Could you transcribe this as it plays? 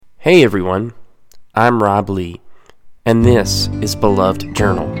Hey everyone, I'm Rob Lee, and this is Beloved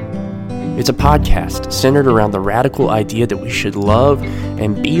Journal. It's a podcast centered around the radical idea that we should love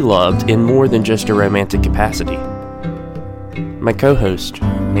and be loved in more than just a romantic capacity. My co-host,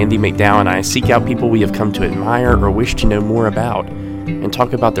 Mandy McDowell, and I seek out people we have come to admire or wish to know more about, and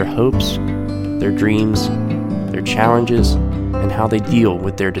talk about their hopes, their dreams, their challenges, and how they deal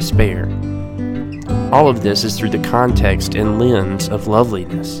with their despair. All of this is through the context and lens of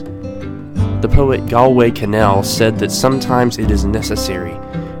loveliness. The poet Galway Kinnell said that sometimes it is necessary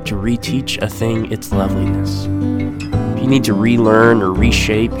to reteach a thing its loveliness. If you need to relearn or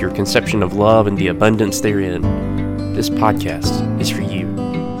reshape your conception of love and the abundance therein, this podcast is for you.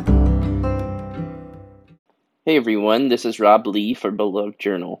 Hey everyone, this is Rob Lee for Beloved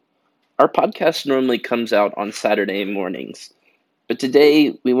Journal. Our podcast normally comes out on Saturday mornings, but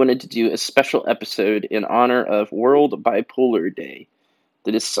today we wanted to do a special episode in honor of World Bipolar Day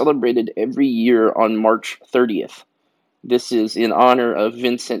that is celebrated every year on March 30th. This is in honor of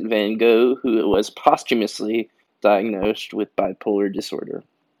Vincent van Gogh, who was posthumously diagnosed with bipolar disorder.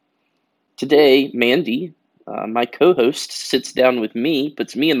 Today, Mandy, my co-host, sits down with me,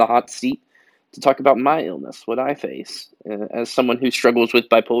 puts me in the hot seat to talk about my illness, what I face as someone who struggles with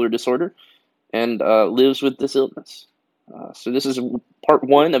bipolar disorder and lives with this illness. So this is part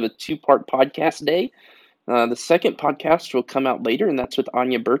one of a two-part podcast day. The second podcast will come out later, and that's with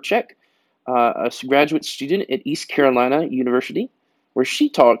Anya Burchek, a graduate student at East Carolina University, where she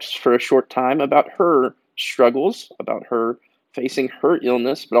talks for a short time about her struggles, about her facing her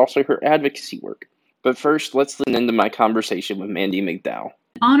illness, but also her advocacy work. But first, let's lean into my conversation with Mandy McDowell.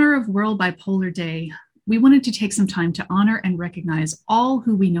 In honor of World Bipolar Day, we wanted to take some time to honor and recognize all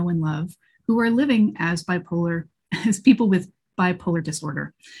who we know and love who are living as people with bipolar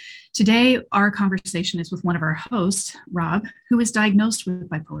disorder. Today, our conversation is with one of our hosts, Rob, who is diagnosed with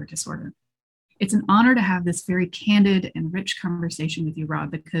bipolar disorder. It's an honor to have this very candid and rich conversation with you,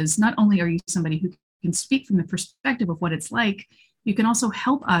 Rob, because not only are you somebody who can speak from the perspective of what it's like, you can also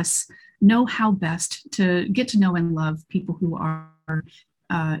help us know how best to get to know and love people who are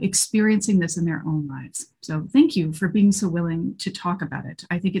experiencing this in their own lives. So thank you for being so willing to talk about it.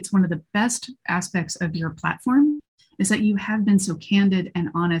 I think it's one of the best aspects of your platform is that you have been so candid and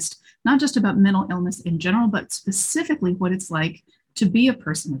honest, not just about mental illness in general, but specifically what it's like to be a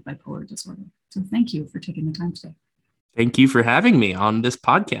person with bipolar disorder. So thank you for taking the time today. Thank you for having me on this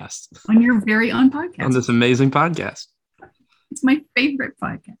podcast. On your very own podcast. On this amazing podcast. It's my favorite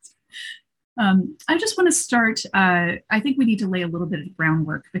podcast. I just want to start, I think we need to lay a little bit of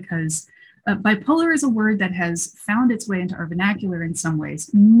groundwork because bipolar is a word that has found its way into our vernacular in some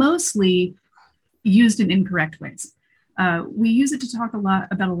ways, mostly used in incorrect ways. We use it to talk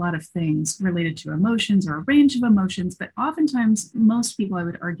about a lot of things related to emotions or a range of emotions, but oftentimes most people, I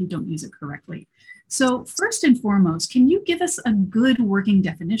would argue, don't use it correctly. So first and foremost, can you give us a good working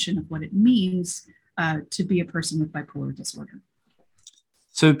definition of what it means to be a person with bipolar disorder?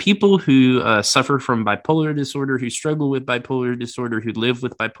 So people who suffer from bipolar disorder, who struggle with bipolar disorder, who live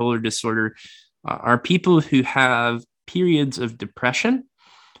with bipolar disorder, are people who have periods of depression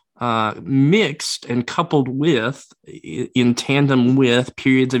mixed and coupled with, in tandem with,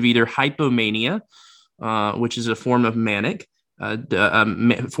 periods of either hypomania, which is a form of mania,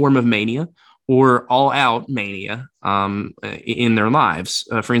 or all-out mania in their lives.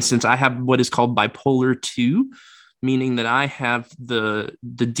 For instance, I have what is called bipolar 2, meaning that I have the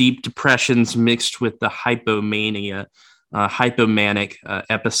deep depressions mixed with the hypomanic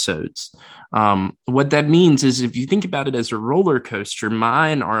episodes. What that means is if you think about it as a roller coaster,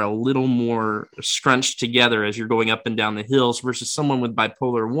 mine are a little more scrunched together as you're going up and down the hills versus someone with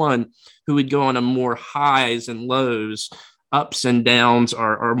bipolar 1 who would go on a more highs and lows. Ups and downs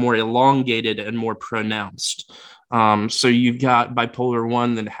are more elongated and more pronounced. So you've got bipolar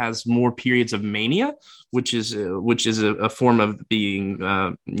 1 that has more periods of mania, which is a form of being,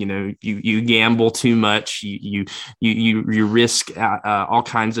 you gamble too much, you risk all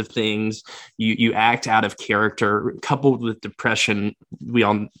kinds of things, you act out of character, coupled with depression. We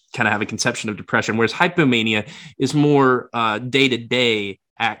all kind of have a conception of depression, whereas hypomania is more day-to-day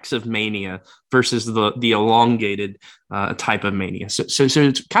acts of mania versus the elongated type of mania. So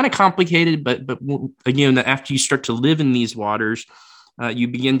it's kind of complicated, but again, after you start to live in these waters, you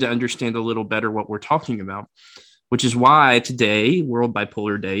begin to understand a little better what we're talking about, which is why today, World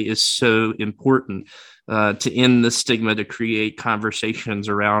Bipolar Day, is so important to end the stigma, to create conversations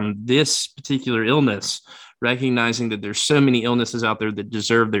around this particular illness, recognizing that there's so many illnesses out there that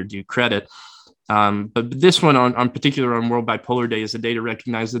deserve their due credit. But this one on particular on World Bipolar Day is a day to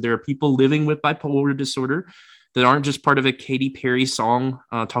recognize that there are people living with bipolar disorder that aren't just part of a Katy Perry song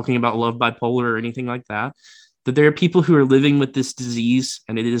talking about love bipolar or anything like that. That there are people who are living with this disease,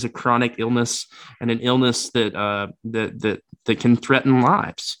 and it is a chronic illness and an illness that can threaten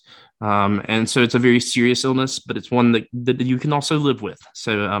lives. And so it's a very serious illness, but it's one that you can also live with.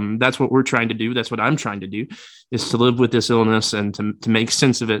 So that's what we're trying to do. That's what I'm trying to do, is to live with this illness and to make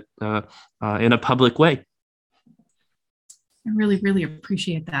sense of it in a public way. I really, really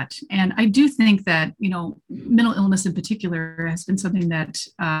appreciate that. And I do think that, mental illness in particular has been something that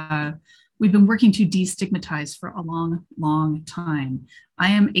we've been working to destigmatize for a long, long time. I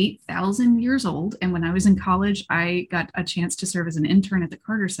am 8,000 years old. And when I was in college, I got a chance to serve as an intern at the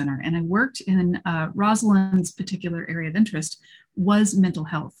Carter Center. And I worked in Rosalind's particular area of interest was mental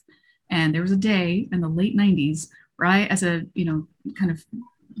health. And there was a day in the late 90s where I, as a, kind of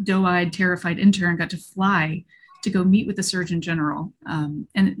doe-eyed, terrified intern, got to fly to go meet with the Surgeon General. And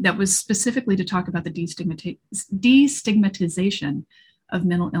that was specifically to talk about the destigmatization of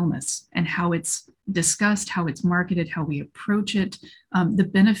mental illness and how it's discussed, how it's marketed, how we approach it, the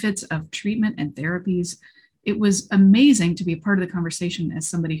benefits of treatment and therapies. It was amazing to be a part of the conversation as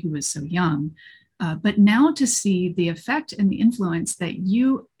somebody who was so young. But now to see the effect and the influence that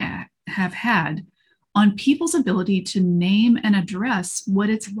you have had on people's ability to name and address what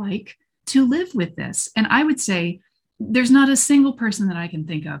it's like to live with this. And I would say there's not a single person that I can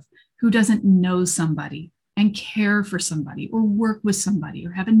think of who doesn't know somebody and care for somebody or work with somebody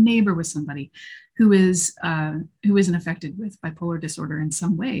or have a neighbor with somebody who isn't affected with bipolar disorder in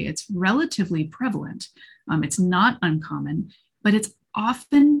some way. It's relatively prevalent. It's not uncommon, but it's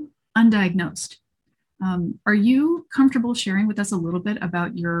often undiagnosed. Are you comfortable sharing with us a little bit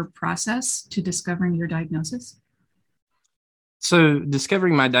about your process to discovering your diagnosis? So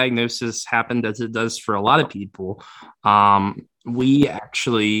discovering my diagnosis happened as it does for a lot of people. I was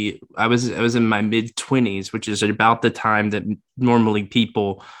in my mid-20s, which is about the time that normally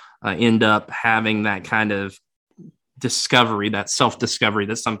people end up having that kind of discovery, that self-discovery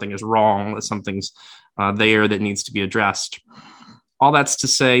that something is wrong, that something's there that needs to be addressed. All that's to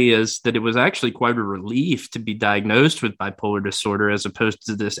say is that it was actually quite a relief to be diagnosed with bipolar disorder as opposed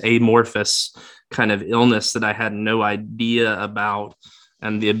to this amorphous kind of illness that I had no idea about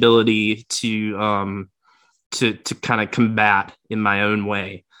and the ability to kind of combat in my own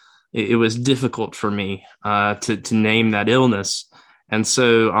way. It was difficult for me to name that illness. And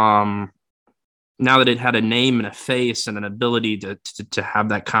so now that it had a name and a face and an ability to have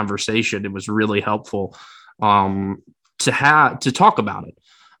that conversation, it was really helpful to talk about it.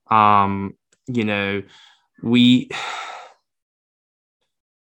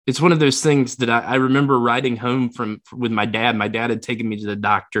 It's one of those things that I remember riding home with my dad. My dad had taken me to the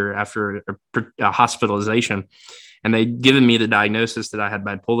doctor after a hospitalization, and they'd given me the diagnosis that I had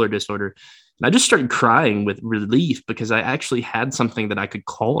bipolar disorder. And I just started crying with relief because I actually had something that I could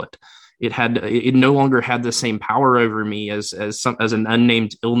call it. It no longer had the same power over me as an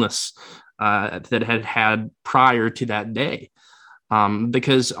unnamed illness that had prior to that day.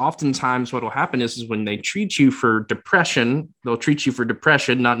 Because oftentimes what will happen is when they treat you for depression, they'll treat you for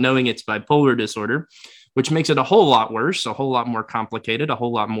depression, not knowing it's bipolar disorder, which makes it a whole lot worse, a whole lot more complicated, a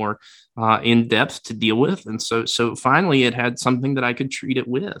whole lot more in depth to deal with. And so finally it had something that I could treat it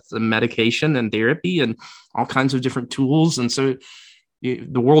with, the medication and therapy and all kinds of different tools. And so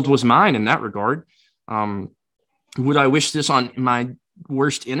the world was mine in that regard. Would I wish this on my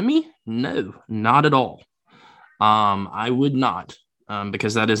worst enemy? No, not at all. I would not,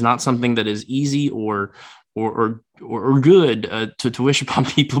 because that is not something that is easy or good to wish upon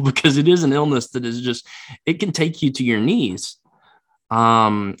people, because it is an illness that is just, it can take you to your knees.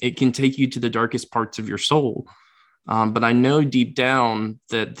 It can take you to the darkest parts of your soul. But I know deep down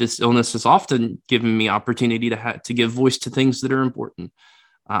that this illness has often given me opportunity to give voice to things that are important.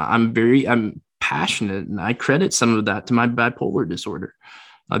 I'm passionate, and I credit some of that to my bipolar disorder.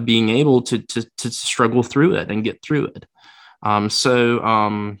 Being able to struggle through it and get through it.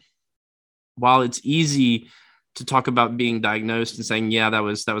 So while it's easy to talk about being diagnosed and saying, yeah, that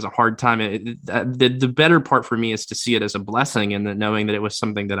was a hard time, the better part for me is to see it as a blessing, and that knowing that it was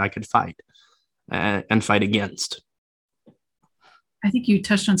something that I could fight and fight against. I think you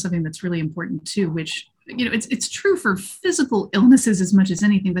touched on something that's really important too, which, it's true for physical illnesses as much as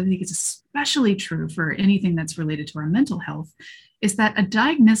anything, but I think it's especially true for anything that's related to our mental health, is that a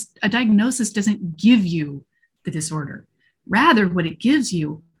diagnosis doesn't give you the disorder. Rather, what it gives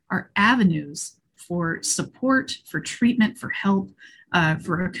you are avenues for support, for treatment, for help,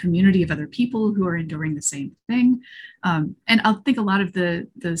 for a community of other people who are enduring the same thing. And I think a lot of the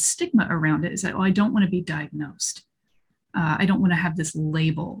stigma around it is that, I don't want to be diagnosed. I don't want to have this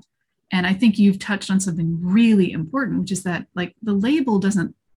label. And I think you've touched on something really important, which is that like the label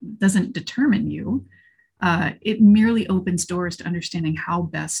doesn't determine you. It merely opens doors to understanding how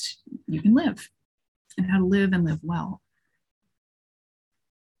best you can live and how to live and live well.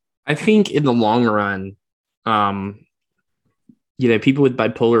 I think in the long run, people with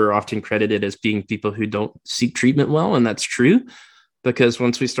bipolar are often credited as being people who don't seek treatment well. And that's true, because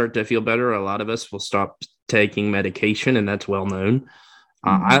once we start to feel better, a lot of us will stop taking medication, and that's well known.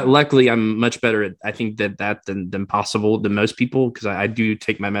 Luckily, I'm much better at, I think, that than possible than most people, because I do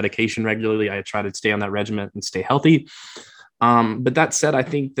take my medication regularly. I try to stay on that regimen and stay healthy. But that said, I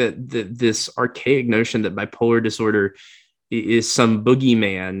think that this archaic notion that bipolar disorder is some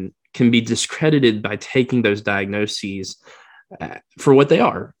boogeyman can be discredited by taking those diagnoses for what they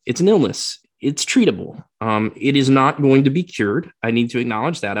are. It's an illness. It's treatable. It is not going to be cured. I need to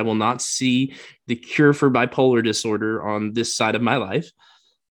acknowledge that. I will not see the cure for bipolar disorder on this side of my life.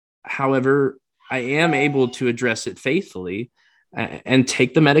 However, I am able to address it faithfully and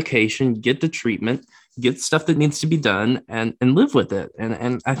take the medication, get the treatment, get stuff that needs to be done, and live with it.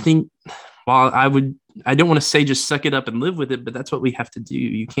 And I think, while I don't want to say just suck it up and live with it, but that's what we have to do.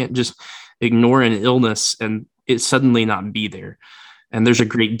 You can't just ignore an illness and it suddenly not be there. And there's a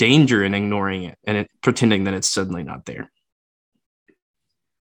great danger in ignoring it and pretending that it's suddenly not there.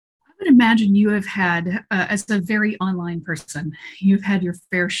 I would imagine you have had, as a very online person, you've had your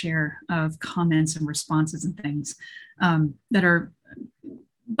fair share of comments and responses and things that are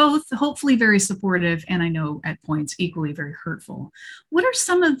both hopefully very supportive and I know at points equally very hurtful. What are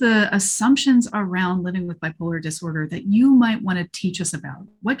some of the assumptions around living with bipolar disorder that you might want to teach us about?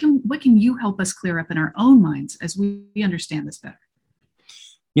 What can you help us clear up in our own minds as we understand this better?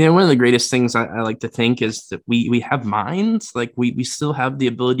 One of the greatest things I like to think is that we have minds. Like we still have the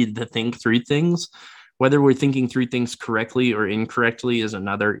ability to think through things. Whether we're thinking through things correctly or incorrectly is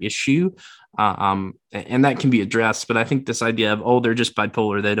another issue. And that can be addressed. But I think this idea of, they're just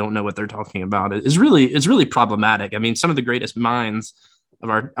bipolar, they don't know what they're talking about, is really problematic. I mean, some of the greatest minds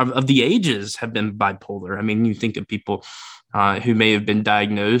of the ages have been bipolar. I mean, you think of people who may have been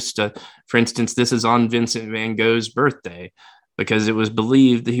diagnosed. For instance, this is on Vincent van Gogh's birthday, because it was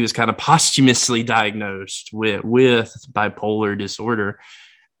believed that he was kind of posthumously diagnosed with bipolar disorder.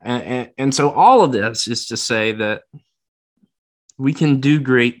 And so all of this is to say that we can do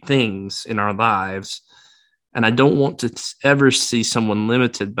great things in our lives. And I don't want to ever see someone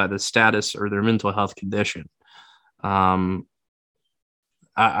limited by the status or their mental health condition. I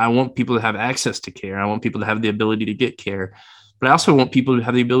want people to have access to care. I want people to have the ability to get care. But I also want people to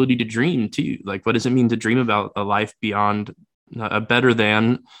have the ability to dream too. Like, what does it mean to dream about a life beyond, a better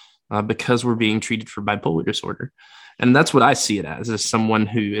than, because we're being treated for bipolar disorder? And that's what I see it as someone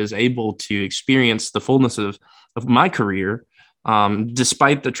who is able to experience the fullness of my career,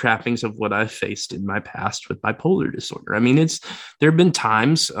 despite the trappings of what I've faced in my past with bipolar disorder. I mean, there have been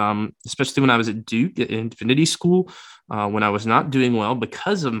times, especially when I was at Duke at Infinity School, when I was not doing well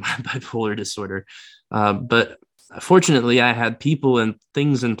because of my bipolar disorder. But fortunately, I had people and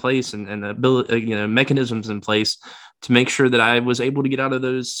things in place and ability, mechanisms in place to make sure that I was able to get out of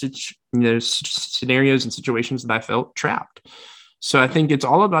those scenarios and situations that I felt trapped. So I think it's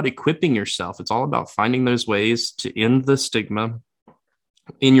all about equipping yourself. It's all about finding those ways to end the stigma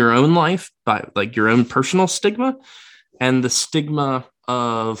in your own life, by like your own personal stigma and the stigma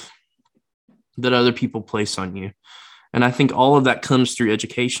of that other people place on you. And I think all of that comes through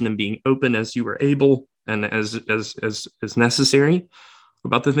education and being open as you are able and as necessary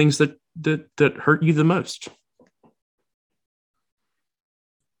about the things that hurt you the most.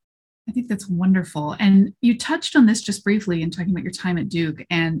 I think that's wonderful. And you touched on this just briefly in talking about your time at Duke.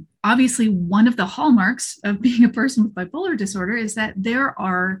 And obviously, one of the hallmarks of being a person with bipolar disorder is that there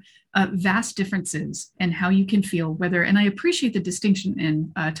are vast differences in how you can feel, and I appreciate the distinction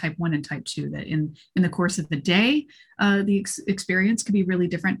in type 1 and type 2, that in the course of the day, the experience could be really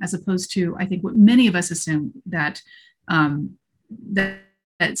different, as opposed to, I think, what many of us assume that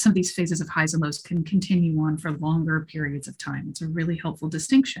that some of these phases of highs and lows can continue on for longer periods of time. It's a really helpful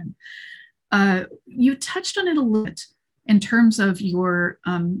distinction. You touched on it a little bit in terms of your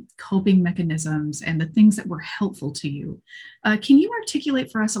coping mechanisms and the things that were helpful to you. Can you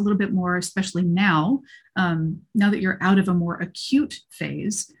articulate for us a little bit more, especially now that you're out of a more acute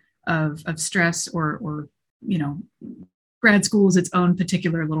phase of stress or grad school is its own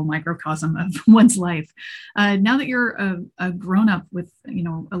particular little microcosm of one's life. Now that you're a grown-up with,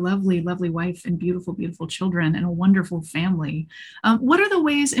 a lovely, lovely wife and beautiful, beautiful children and a wonderful family, what are the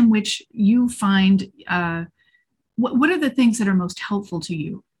ways in which you find, what are the things that are most helpful to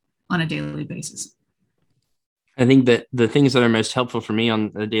you on a daily basis? I think that the things that are most helpful for me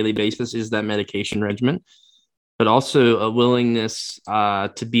on a daily basis is that medication regimen, but also a willingness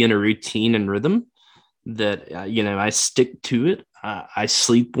to be in a routine and rhythm that, I stick to it. I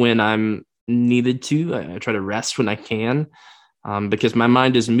sleep when I'm needed to. I try to rest when I can, because my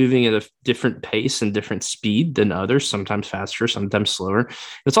mind is moving at a different pace and different speed than others, sometimes faster, sometimes slower.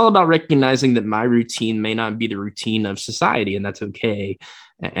 It's all about recognizing that my routine may not be the routine of society, and that's okay.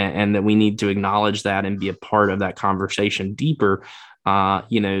 And that we need to acknowledge that and be a part of that conversation deeper.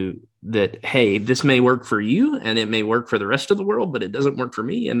 That, hey, this may work for you and it may work for the rest of the world, but it doesn't work for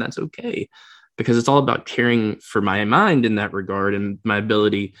me. And that's okay, because it's all about caring for my mind in that regard and my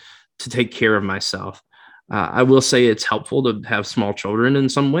ability to take care of myself. I will say it's helpful to have small children in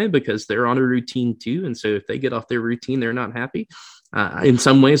some way because they're on a routine too. And so if they get off their routine, they're not happy. In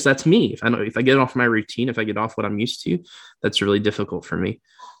some ways, that's me. If I get off my routine, if I get off what I'm used to, that's really difficult for me.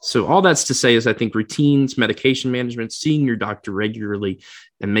 So all that's to say is I think routines, medication management, seeing your doctor regularly,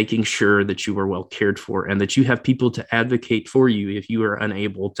 and making sure that you are well cared for and that you have people to advocate for you if you are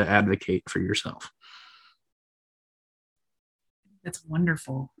unable to advocate for yourself. That's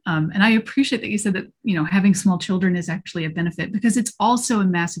wonderful. And I appreciate that you said that, having small children is actually a benefit, because it's also a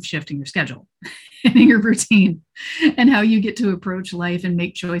massive shift in your schedule and in your routine and how you get to approach life and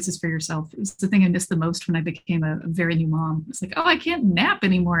make choices for yourself. It's the thing I missed the most when I became a very new mom. It's like, oh, I can't nap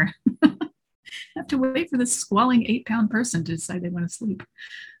anymore. I have to wait for this squalling 8-pound person to decide they want to sleep.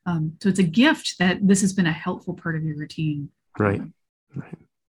 So it's a gift that this has been a helpful part of your routine. Right.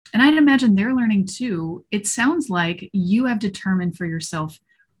 And I'd imagine they're learning too. It sounds like you have determined for yourself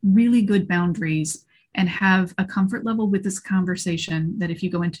really good boundaries and have a comfort level with this conversation that if you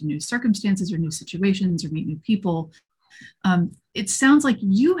go into new circumstances or new situations or meet new people, it sounds like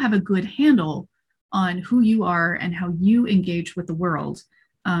you have a good handle on who you are and how you engage with the world,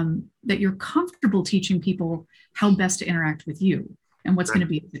 that you're comfortable teaching people how best to interact with you and what's going to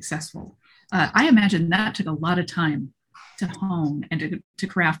be successful. I imagine that took a lot of time to hone and to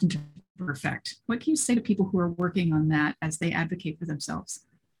craft and to perfect. What can you say to people who are working on that as they advocate for themselves?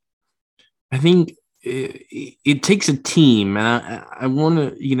 I think it takes a team. And I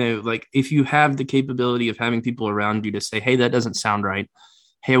want to, like, if you have the capability of having people around you to say, hey, that doesn't sound right.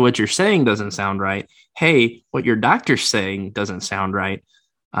 Hey, what you're saying doesn't sound right. Hey, what your doctor's saying doesn't sound right.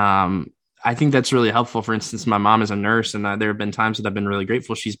 I think that's really helpful. For instance, my mom is a nurse, and there have been times that I've been really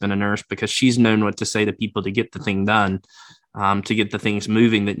grateful she's been a nurse, because she's known what to say to people to get the thing done, to get the things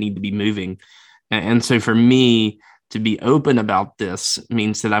moving that need to be moving. And so for me to be open about this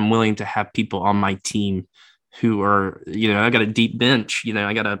means that I'm willing to have people on my team who are, I got a deep bench,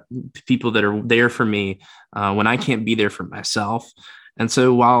 I got people that are there for me when I can't be there for myself. And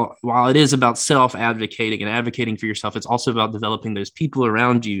so while it is about self-advocating and advocating for yourself, it's also about developing those people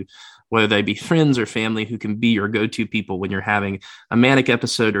around you, whether they be friends or family, who can be your go-to people when you're having a manic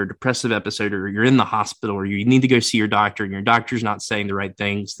episode or a depressive episode, or you're in the hospital, or you need to go see your doctor and your doctor's not saying the right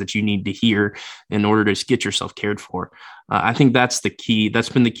things that you need to hear in order to get yourself cared for. I think that's the key. That's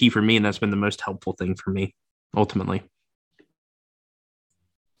been the key for me, and that's been the most helpful thing for me, ultimately.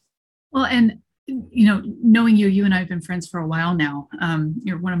 Well, and knowing you and I have been friends for a while now.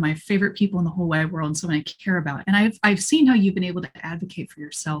 You're one of my favorite people in the whole wide world, and someone I care about. And I've seen how you've been able to advocate for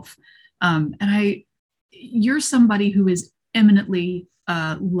yourself. You're somebody who is eminently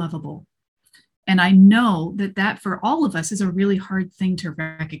lovable. And I know that for all of us is a really hard thing to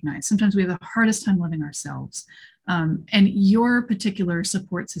recognize. Sometimes we have the hardest time loving ourselves. And your particular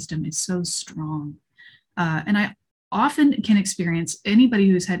support system is so strong. And I often can experience, anybody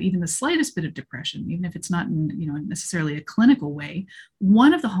who's had even the slightest bit of depression, even if it's not in necessarily a clinical way,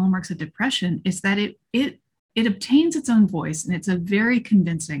 one of the hallmarks of depression is that it obtains its own voice, and it's a very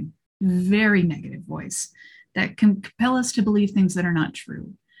convincing, very negative voice that can compel us to believe things that are not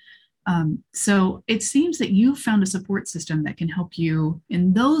true. So it seems that you've found a support system that can help you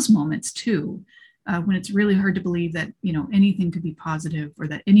in those moments too, when it's really hard to believe that anything could be positive or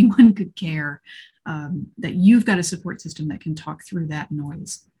that anyone could care. That you've got a support system that can talk through that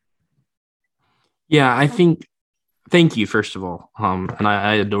noise. Yeah, I think, thank you, first of all. And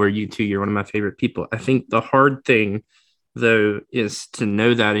I adore you too. You're one of my favorite people. I think the hard thing, though, is to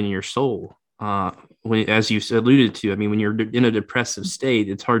know that in your soul. As you alluded to, when you're in a depressive state,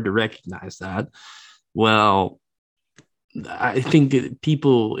 it's hard to recognize that. Well, I think that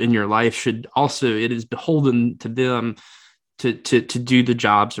people in your life should also, it is beholden to them to do the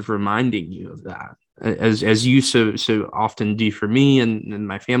jobs of reminding you of that, as you so often do for me, and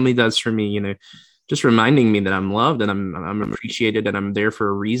my family does for me, just reminding me that I'm loved and I'm appreciated and I'm there for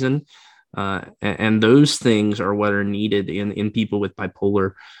a reason. And those things are what are needed in people with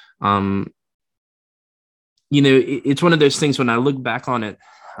bipolar. it's one of those things when I look back on it,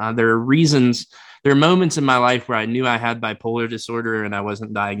 there are moments in my life where I knew I had bipolar disorder and I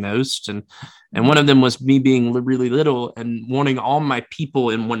wasn't diagnosed. And one of them was me being really little and wanting all my people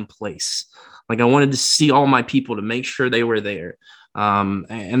in one place. Like I wanted to see all my people to make sure they were there.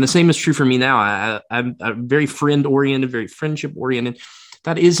 And the same is true for me now. I'm very friend oriented, very friendship oriented.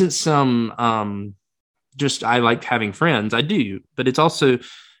 That isn't some, just, I like having friends. I do, but it's also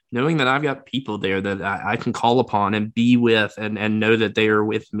knowing that I've got people there that I can call upon and be with and know that they are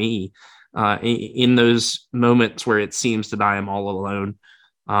with me in those moments where it seems that I am all alone.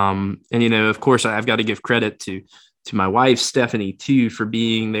 And, of course, I've got to give credit to my wife, Stephanie, too, for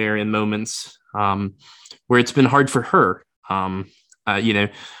being there in moments where it's been hard for her. One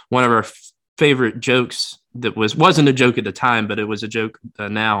of our favorite jokes that wasn't a joke at the time, but it was a joke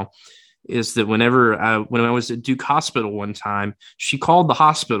now, is that when I was at Duke Hospital one time, she called the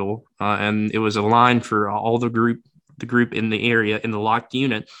hospital and it was a line for all the group in the area in the locked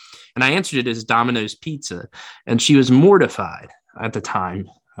unit. And I answered it as Domino's Pizza. And she was mortified at the time.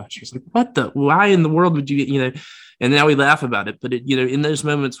 She was like, why in the world would you, and now we laugh about it. But, in those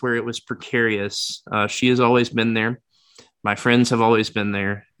moments where it was precarious, she has always been there. My friends have always been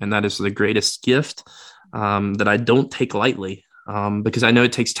there. And that is the greatest gift that I don't take lightly. Because I know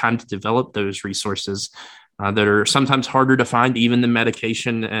it takes time to develop those resources that are sometimes harder to find, even than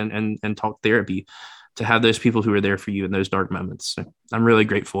medication and talk therapy, to have those people who are there for you in those dark moments. So I'm really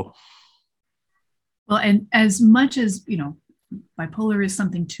grateful. Well, and as much as, bipolar is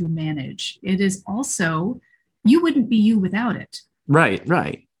something to manage, it is also, you wouldn't be you without it.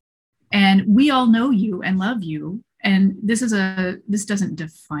 Right. And we all know you and love you. And this doesn't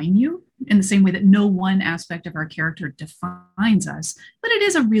define you in the same way that no one aspect of our character defines us, but it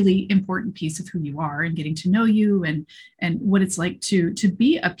is a really important piece of who you are and getting to know you and what it's like to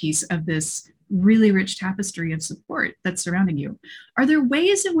be a piece of this really rich tapestry of support that's surrounding you. Are there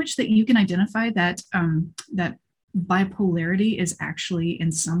ways in which that you can identify that that bipolarity is actually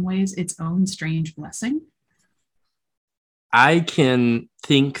in some ways its own strange blessing? I can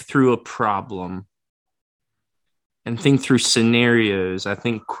think through a problem and think through scenarios, I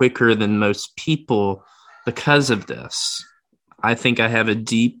think, quicker than most people because of this. I think I have a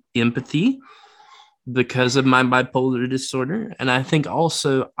deep empathy because of my bipolar disorder. And I think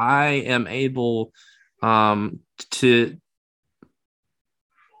also I am able to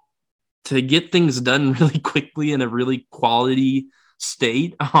get things done really quickly in a really quality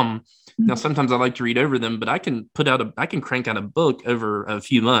state. Now, sometimes I like to read over them, but I can crank out a book over a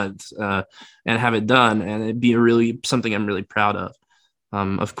few months and have it done, and it'd be something I'm really proud of.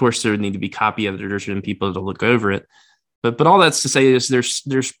 Of course, there would need to be copy editors and people to look over it. But all that's to say is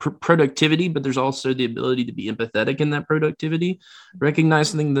there's productivity, but there's also the ability to be empathetic in that productivity,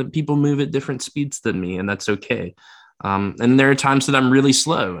 recognizing that people move at different speeds than me, and that's okay. And there are times that I'm really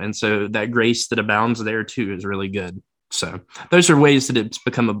slow, and so that grace that abounds there too is really good. So those are ways that it's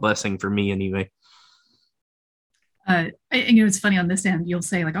become a blessing for me anyway. It's funny on this end, you'll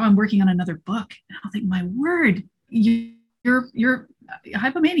say like, oh, I'm working on another book. And I'll think, my word, your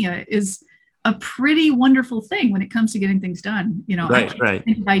hypomania is a pretty wonderful thing when it comes to getting things done. I can't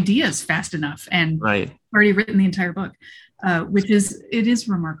think of ideas fast enough and already written the entire book, it is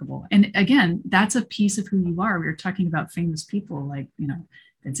remarkable. And again, that's a piece of who you are. We were talking about famous people like,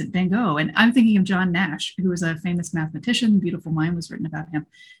 Vincent van Gogh. And I'm thinking of John Nash, who was a famous mathematician. Beautiful Mind was written about him.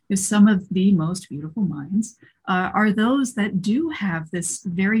 Because some of the most beautiful minds are those that do have this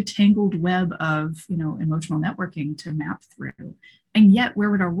very tangled web of, emotional networking to map through. And yet, where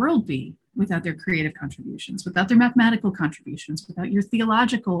would our world be without their creative contributions, without their mathematical contributions, without your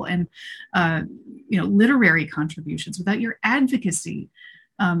theological and, literary contributions, without your advocacy?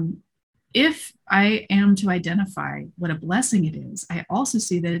 If I am to identify what a blessing it is, I also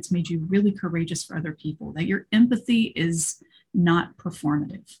see that it's made you really courageous for other people, that your empathy is not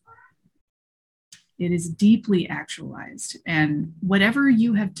performative. It is deeply actualized. And whatever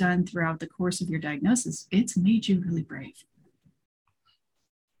you have done throughout the course of your diagnosis, it's made you really brave.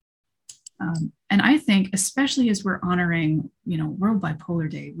 And I think, especially as we're honoring, World Bipolar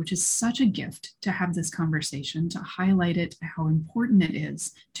Day, which is such a gift to have this conversation, to highlight it, how important it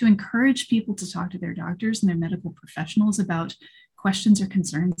is, to encourage people to talk to their doctors and their medical professionals about questions or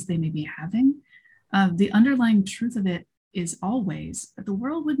concerns they may be having. The underlying truth of it is always that the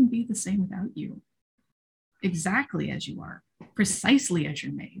world wouldn't be the same without you, exactly as you are, precisely as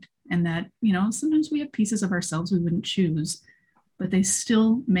you're made. And that, sometimes we have pieces of ourselves we wouldn't choose, but they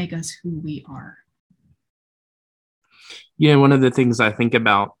still make us who we are. Yeah, one of the things I think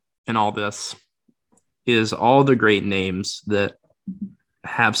about in all this is all the great names that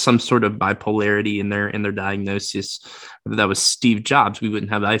have some sort of bipolarity in their diagnosis. Whether that was Steve Jobs, we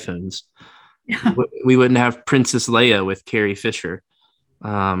wouldn't have iPhones. Yeah. We wouldn't have Princess Leia with Carrie Fisher.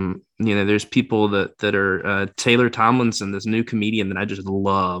 There's people that are Taylor Tomlinson, this new comedian that I just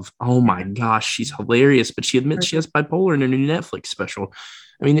love. Oh my gosh, she's hilarious, but she admits she has bipolar in her new Netflix special.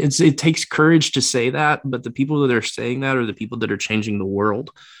 I mean, it takes courage to say that, but the people that are saying that are the people that are changing the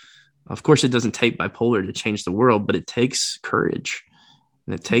world. Of course, it doesn't take bipolar to change the world, but it takes courage.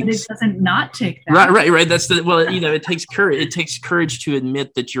 And it doesn't not take that. Right. It takes courage. It takes courage to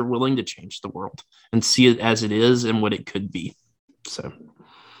admit that you're willing to change the world and see it as it is and what it could be. So.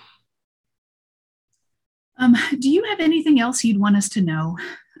 Do you have anything else you'd want us to know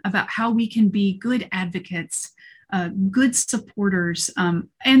about how we can be good advocates, good supporters,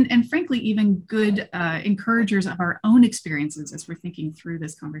 and frankly, even good encouragers of our own experiences as we're thinking through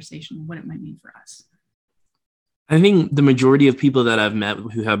this conversation and what it might mean for us? I think the majority of people that I've met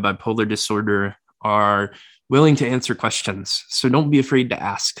who have bipolar disorder are willing to answer questions. So don't be afraid to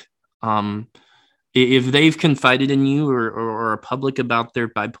ask. If they've confided in you or are public about their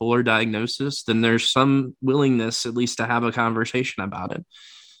bipolar diagnosis, then there's some willingness at least to have a conversation about it.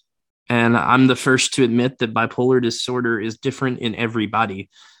 And I'm the first to admit that bipolar disorder is different in everybody.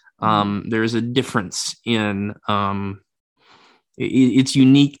 There's a difference in it's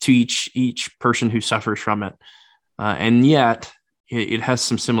unique to each person who suffers from it. And yet it has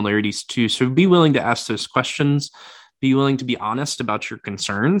some similarities too. So be willing to ask those questions. Be willing to be honest about your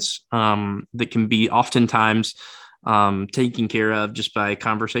concerns that can be oftentimes taken care of just by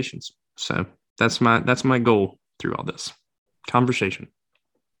conversations. So that's my goal through all this conversation.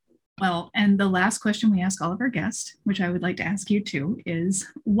 Well, and the last question we ask all of our guests, which I would like to ask you too, is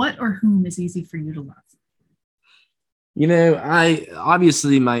what or whom is easy for you to love? I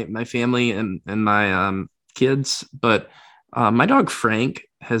obviously my family and my kids, but my dog Frank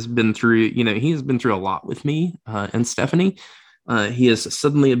has been through, he's been through a lot with me and Stephanie. He is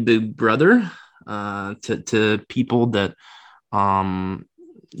suddenly a big brother to people that,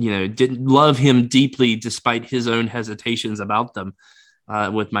 didn't love him deeply despite his own hesitations about them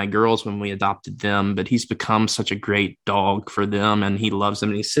with my girls when we adopted them. But he's become such a great dog for them and he loves them.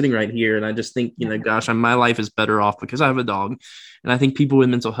 And he's sitting right here. And I just think, gosh, my life is better off because I have a dog. And I think people with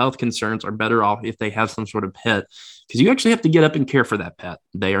mental health concerns are better off if they have some sort of pet, because you actually have to get up and care for that pet.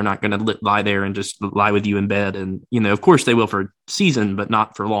 They are not going to lie there and just lie with you in bed. And, of course they will for a season, but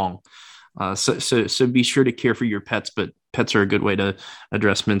not for long. So be sure to care for your pets, but pets are a good way to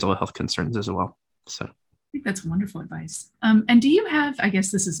address mental health concerns as well. So. I think that's wonderful advice. And do you have, I guess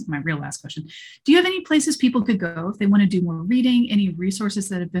this is my real last question. Do you have any places people could go if they want to do more reading, any resources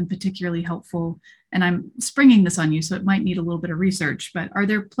that have been particularly helpful? And I'm springing this on you, so it might need a little bit of research, but are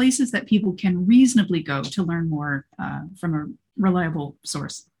there places that people can reasonably go to learn more from a reliable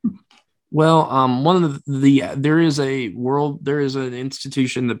source? Well, there is an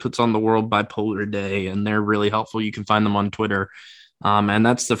institution that puts on the World Bipolar Day, and they're really helpful. You can find them on Twitter. And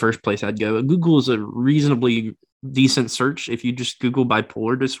that's the first place I'd go. Google is a reasonably decent search. If you just Google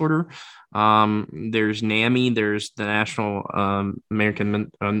bipolar disorder, there's NAMI, there's the National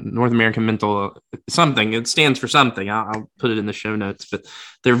North American Mental something. It stands for something. I'll put it in the show notes, but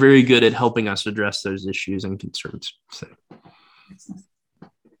they're very good at helping us address those issues and concerns. So,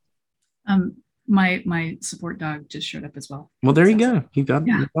 my support dog just showed up as well. Well, there you go. You got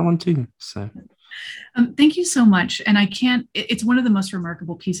one too. So. Thank you so much. And it's one of the most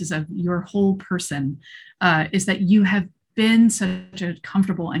remarkable pieces of your whole person is that you have been such a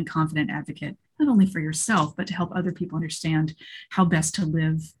comfortable and confident advocate, not only for yourself, but to help other people understand how best to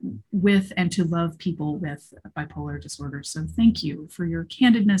live with and to love people with bipolar disorder. So thank you for your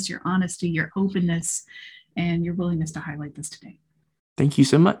candidness, your honesty, your openness, and your willingness to highlight this today. Thank you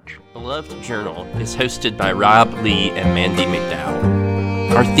so much. Beloved Journal is hosted by Rob Lee and Mandy McDowell.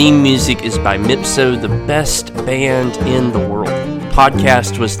 Our theme music is by Mipso, the best band in the world. The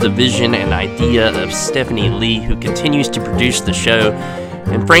podcast was the vision and idea of Stephanie Lee, who continues to produce the show.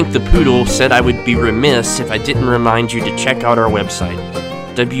 And Frank the Poodle said I would be remiss if I didn't remind you to check out our website,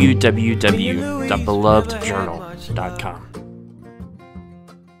 www.belovedjournal.com.